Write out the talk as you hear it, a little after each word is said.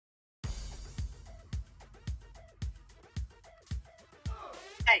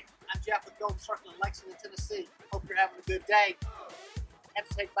Hey, I'm Jeff with Golden Circle in Lexington, Tennessee. Hope you're having a good day. I had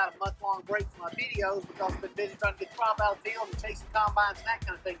to take about a month-long break from my videos because I've been busy trying to get crop out of the field and chasing combines and that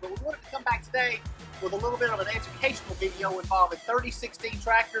kind of thing. But we wanted to come back today with a little bit of an educational video involving 3016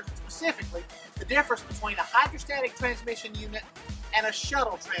 tractors, specifically the difference between a hydrostatic transmission unit and a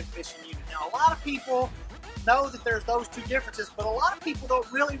shuttle transmission unit. Now, a lot of people know that there's those two differences, but a lot of people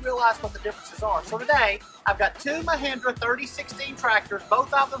don't really realize what the differences are. So today, I've got two Mahindra 3016 tractors,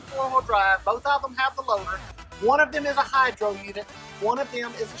 both of them four-wheel drive, both of them have the loader. One of them is a hydro unit, one of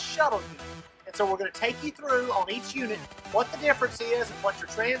them is a shuttle unit. And so we're going to take you through on each unit what the difference is and what your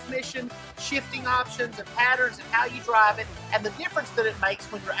transmission, shifting options and patterns and how you drive it, and the difference that it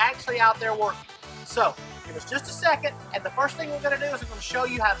makes when you're actually out there working. So, give us just a second, and the first thing we're going to do is I'm going to show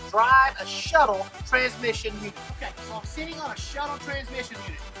you how to drive a shuttle transmission unit. Okay, so I'm sitting on a shuttle transmission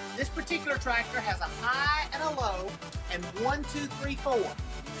unit. This particular tractor has a high and a low, and 1, 2, 3, 4.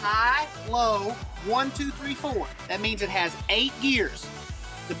 High, low, 1, 2, 3, 4. That means it has 8 gears.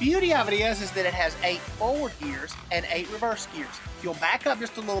 The beauty of it is that it has 8 forward gears and 8 reverse gears. If you'll back up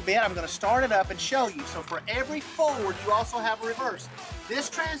just a little bit, I'm going to start it up and show you. So for every forward, you also have a reverse. This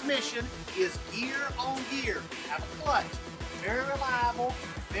transmission is gear on gear. You have a clutch. Very reliable,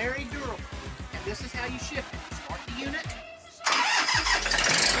 very durable. And this is how you shift it. You start the unit.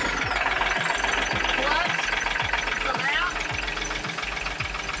 Clutch. Come out.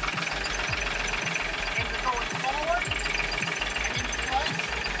 And you're going forward. And then you clutch.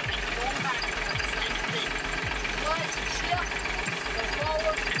 And you're going backwards at the same speed. Clutch and shift. Go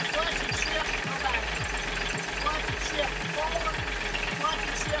forward. Clutch and shift. Go backwards. Clutch and shift. Forward. Clutch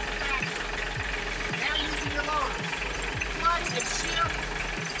and shift backwards. Now using your loader. Clutch and shift.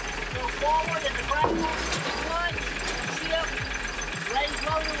 Go forward and backward. Clutch. Shift. Raise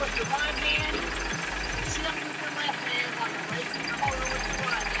loader with your right hand. Shift with your left hand while you're raising your motor with your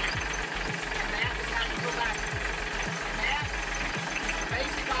right hand. And that is how you go backwards. And that is the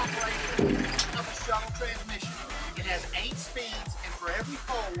basic operation of a shuttle transmission. It has 8 speeds, and for every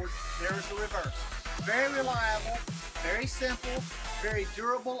forward, there is a reverse. Very reliable, very simple, very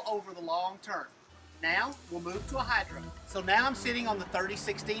durable over the long term. Now, we'll move to a hydro. So now I'm sitting on the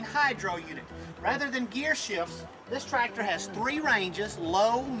 3016 hydro unit. Rather than gear shifts, this tractor has 3 ranges,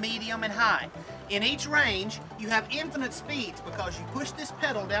 low, medium, and high. In each range, you have infinite speeds because you push this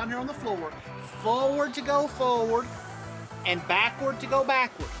pedal down here on the floor, forward to go forward, and backward to go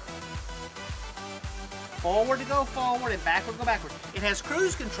backward. Forward to go forward and backward to go backward. It has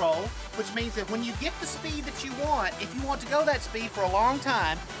cruise control, which means that when you get the speed that you want, if you want to go that speed for a long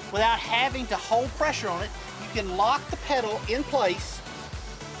time without having to hold pressure on it, you can lock the pedal in place,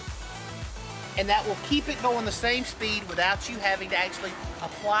 and that will keep it going the same speed without you having to actually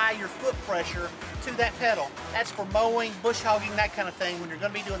apply your foot pressure to that pedal. That's for mowing, bush hogging, that kind of thing, when you're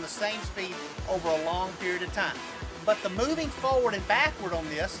going to be doing the same speed over a long period of time. But the moving forward and backward on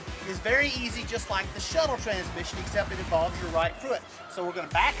this is very easy, just like the shuttle transmission, except it involves your right foot. So we're going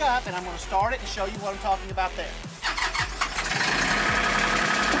to back up, and I'm going to start it and show you what I'm talking about there.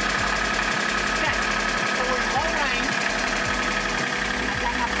 Okay, so we're in low range. I've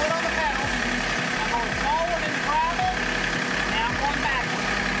got my foot on the pedal. I'm going forward in the gravel. Now I'm going backward.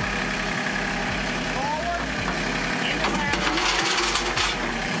 Forward, in the gravel.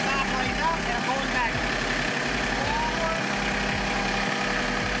 Sideways up, and I'm going backward.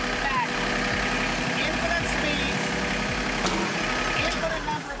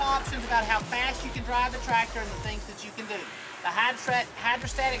 About how fast you can drive the tractor and the things that you can do. The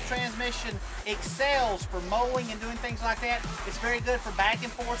hydrostatic transmission excels for mowing and doing things like that. It's very good for back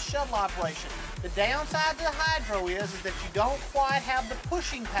and forth shuttle operation. The downside to the hydro is that you don't quite have the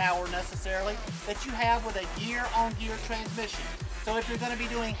pushing power necessarily that you have with a gear-on-gear transmission. So if you're going to be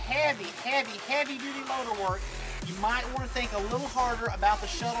doing heavy-duty motor work, you might want to think a little harder about the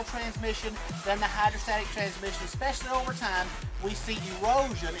shuttle transmission than the hydrostatic transmission, especially over time. We see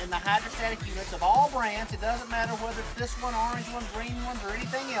erosion in the hydrostatic units of all brands. It doesn't matter whether it's this one, orange one, green one, or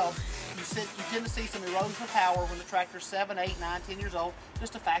anything else. You tend to see some erosion of power when the tractor's 7, 8, 9, 10 years old.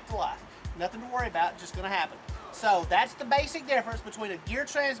 Just a fact of life. Nothing to worry about, just going to happen. So that's the basic difference between a gear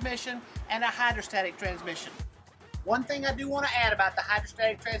transmission and a hydrostatic transmission. One thing I do want to add about the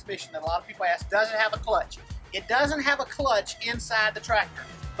hydrostatic transmission that a lot of people ask, does it have a clutch? It doesn't have a clutch inside the tractor,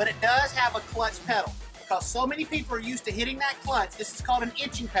 but it does have a clutch pedal. Because so many people are used to hitting that clutch, this is called an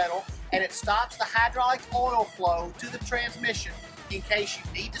inching pedal, and it stops the hydraulic oil flow to the transmission in case you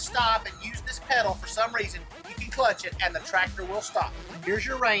need to stop and use this pedal for some reason. you can clutch it and the tractor will stop. Here's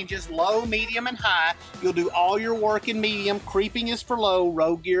your ranges, low, medium, and high. You'll do all your work in medium. Creeping is for low,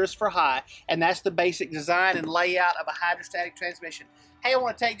 road gear is for high, and that's the basic design and layout of a hydrostatic transmission. Hey, I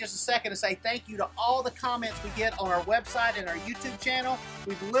want to take just a second to say thank you to all the comments we get on our website and our YouTube channel.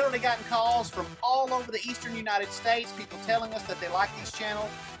 We've literally gotten calls from all over the eastern United States, people telling us that they like these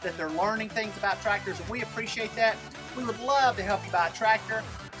channels, that they're learning things about tractors, and we appreciate that. We would love to help you buy a tractor.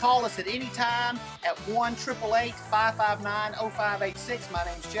 Call us at any time at 1-888-559-0586. My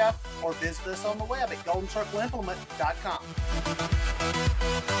name's Jeff, or visit us on the web at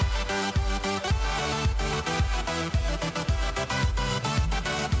goldencircleimplement.com.